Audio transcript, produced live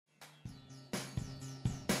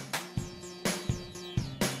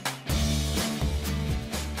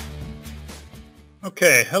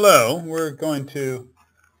Okay, hello. We're going to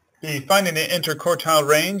be finding the interquartile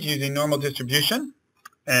range using normal distribution.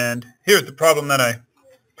 And here's the problem that I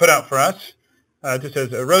put out for us. It just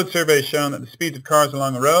says a road survey has shown that the speeds of cars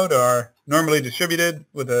along a road are normally distributed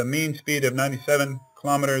with a mean speed of 97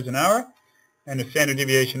 kilometers an hour and a standard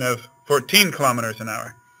deviation of 14 kilometers an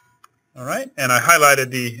hour. All right, and I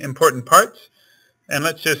highlighted the important parts. And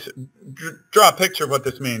let's just draw a picture of what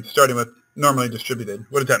this means, starting with normally distributed.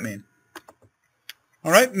 What does that mean?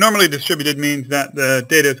 All right, normally distributed means that the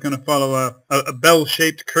data is going to follow a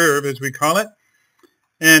bell-shaped curve, as we call it.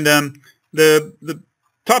 And the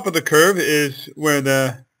top of the curve is where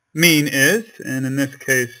the mean is, and in this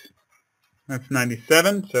case, that's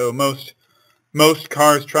 97. So most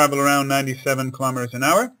cars travel around 97 kilometers an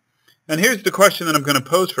hour. And here's the question that I'm going to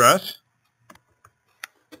pose for us.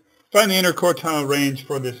 Find the interquartile range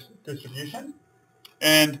for this distribution.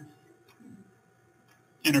 And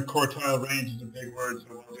interquartile range is a big word, so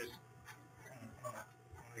we'll just kind of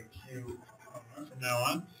IQ from now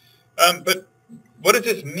on. But what does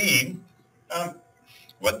this mean?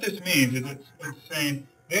 What this means is it's saying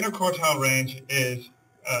the interquartile range is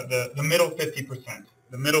the middle 50%.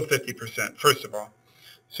 The middle 50%, first of all.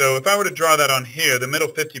 So if I were to draw that on here, the middle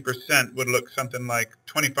 50% would look something like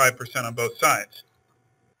 25% on both sides.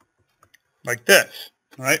 Like this,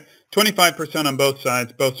 all right? 25% on both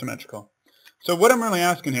sides, both symmetrical. So what I'm really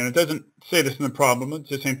asking here, it doesn't say this in the problem, it's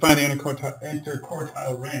just saying find the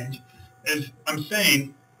interquartile range, is I'm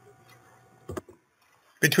saying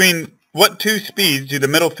between what two speeds do the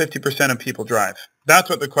middle 50% of people drive? That's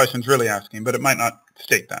what the question's really asking, but it might not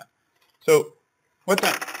state that. So what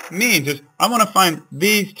that means is I want to find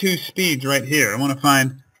these two speeds right here. I want to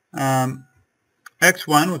find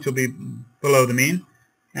x1, which will be below the mean,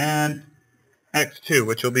 and x2,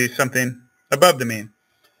 which will be something above the mean.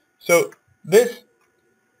 So IQ,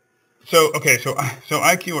 so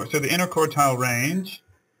the interquartile range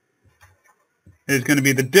is going to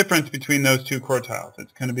be the difference between those two quartiles.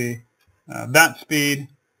 It's going to be that speed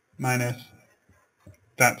minus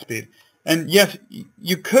that speed. And yes,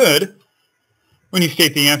 you could, when you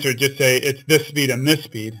state the answer, just say it's this speed and this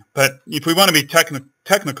speed. But if we want to be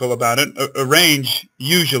technical about it, a range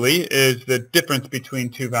usually is the difference between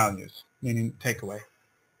two values, meaning takeaway.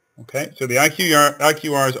 Okay, so the IQR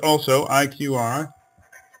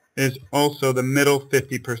is also the middle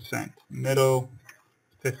 50%. Middle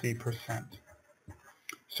 50%.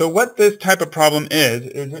 So what this type of problem is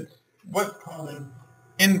it's what's called an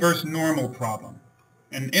inverse normal problem.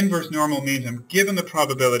 And inverse normal means I'm given the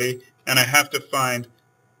probability and I have to find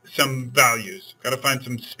some values. Got to find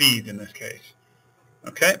some speed in this case.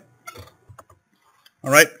 Okay? All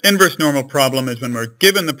right, inverse normal problem is when we're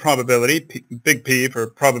given the probability, big P for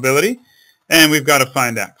probability, and we've got to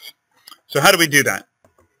find x. So how do we do that?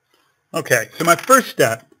 Okay, so my first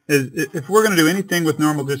step is if we're going to do anything with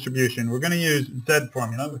normal distribution, we're going to use Z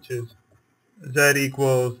formula, which is Z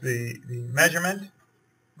equals the measurement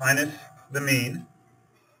minus the mean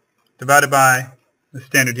divided by the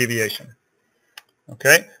standard deviation.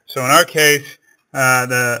 Okay, so in our case,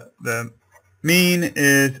 the mean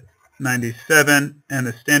is 97, and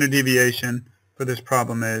the standard deviation for this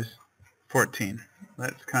problem is 14.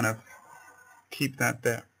 Let's kind of keep that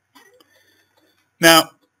there. Now,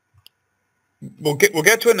 we'll get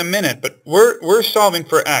to it in a minute, but we're solving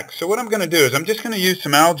for x. So what I'm going to do is I'm just going to use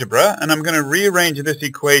some algebra, and I'm going to rearrange this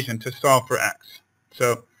equation to solve for x.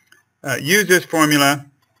 So use this formula.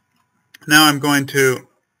 Now I'm going to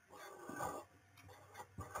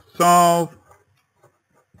solve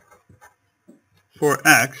for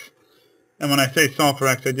x. And when I say solve for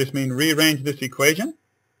x, I just mean rearrange this equation.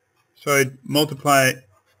 So I'd multiply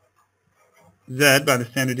z by the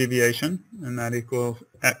standard deviation, and that equals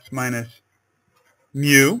x minus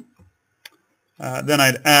mu. Then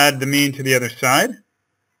I'd add the mean to the other side,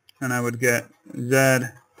 and I would get z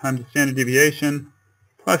times the standard deviation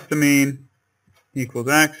plus the mean equals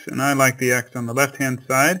x, and I like the x on the left-hand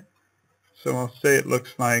side, so I'll say it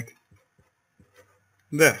looks like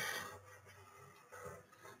this.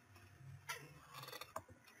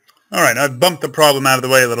 All right, I've bumped the problem out of the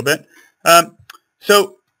way a little bit.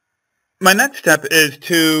 So my next step is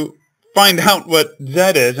to find out what z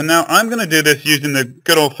is, and now I'm going to do this using the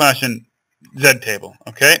good old-fashioned z table,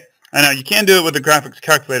 okay? I know you can do it with the graphics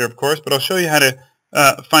calculator, of course, but I'll show you how to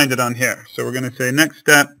find it on here. So we're going to say next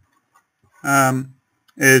step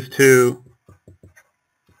is to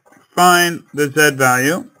find the z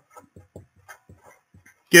value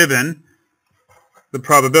given the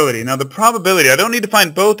probability. Now the probability, I don't need to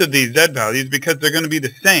find both of these z values because they're going to be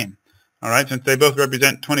the same. All right, since they both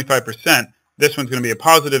represent 25%, this one's going to be a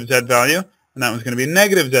positive z value, and that one's going to be a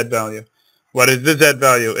negative z value. What is the Z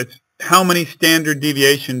value? It's how many standard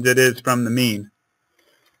deviations it is from the mean.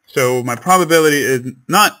 So my probability is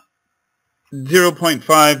not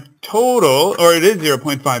 0.5 total, or it is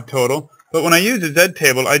 0.5 total, but when I use a Z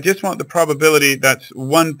table, I just want the probability that's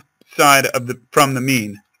one side of from the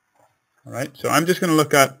mean. All right, so I'm just going to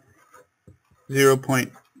look at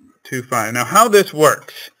 0.25. Now how this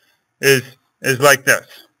works is like this.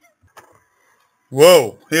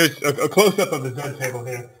 Whoa, here's a close-up of the Z table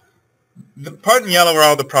here. The part in yellow are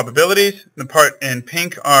all the probabilities, the part in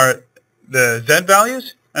pink are the Z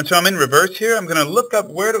values, and so I'm in reverse here. I'm going to look up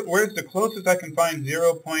where's the closest I can find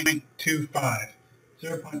 0.25.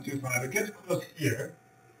 0.25, it gets close here,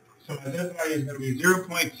 so my Z value is going to be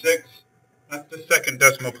 0.6, that's the second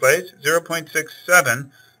decimal place,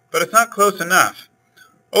 0.67, but it's not close enough.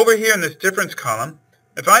 Over here in this difference column,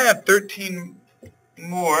 if I add 13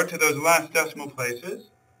 more to those last decimal places,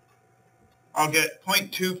 I'll get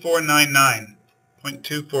 0.2499,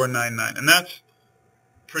 0.2499, and that's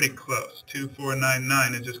pretty close.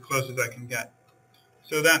 2499 is as close as I can get.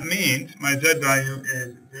 So that means my Z value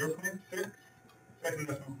is 0.6, second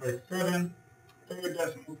decimal place 7, third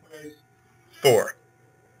decimal place 4.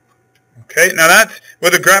 Okay, now that's,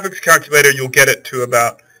 with a graphics calculator you'll get it to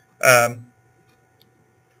about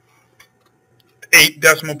 8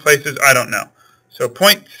 decimal places, I don't know. So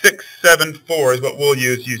 0.674 is what we'll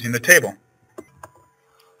use using the table.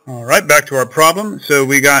 All right, back to our problem. So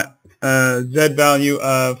we got a Z value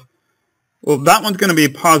of, well, that one's going to be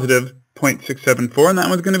positive 0.674, and that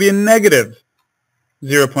one's going to be a negative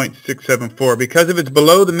 0.674. Because if it's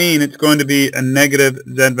below the mean, it's going to be a negative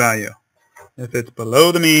Z value. If it's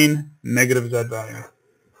below the mean, negative Z value.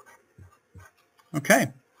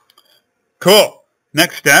 Okay, cool.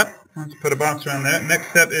 Next step, let's put a box around there. Next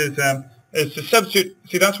step is to substitute.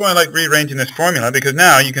 See, that's why I like rearranging this formula, because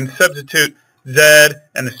now you can substitute Z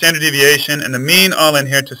and the standard deviation and the mean all in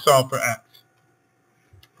here to solve for X.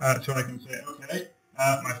 So I can say, okay,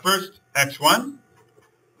 my first X1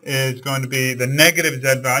 is going to be the negative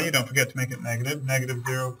Z value. Don't forget to make it negative. Negative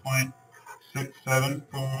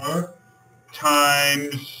 0.674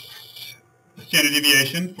 times the standard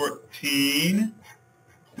deviation, 14,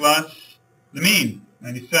 plus the mean,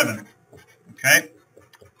 97. Okay,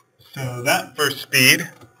 so that first speed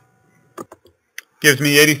gives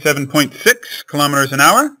me 87.6 kilometers an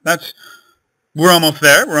hour. We're almost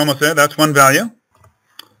there. That's one value.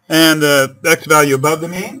 And the X value above the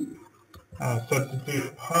mean,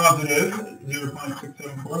 substitute positive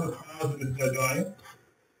 0.674, the positive Z value,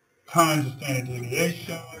 times the standard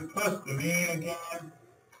deviation, plus the mean again,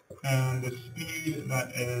 and the speed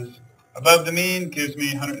that is above the mean gives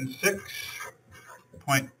me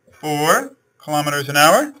 106.4 kilometers an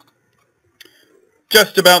hour.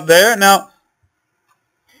 Just about there. Now,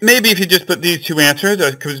 maybe if you just put these two answers,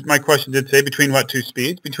 because my question did say between what two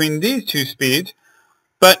speeds? Between these two speeds.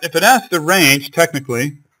 But if it asks the range,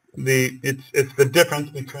 technically, it's the difference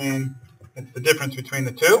between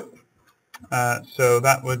the two. So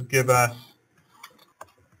that would give us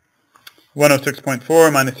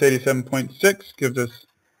 106.4 minus 87.6 gives us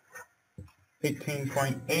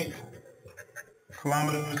 18.8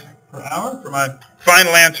 kilometers per hour for my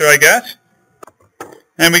final answer, I guess.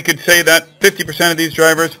 And we could say that 50% of these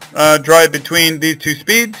drivers drive between these two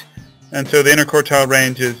speeds, and so the interquartile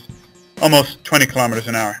range is almost 20 kilometers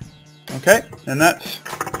an hour. Okay, and that's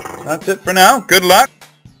it for now. Good luck.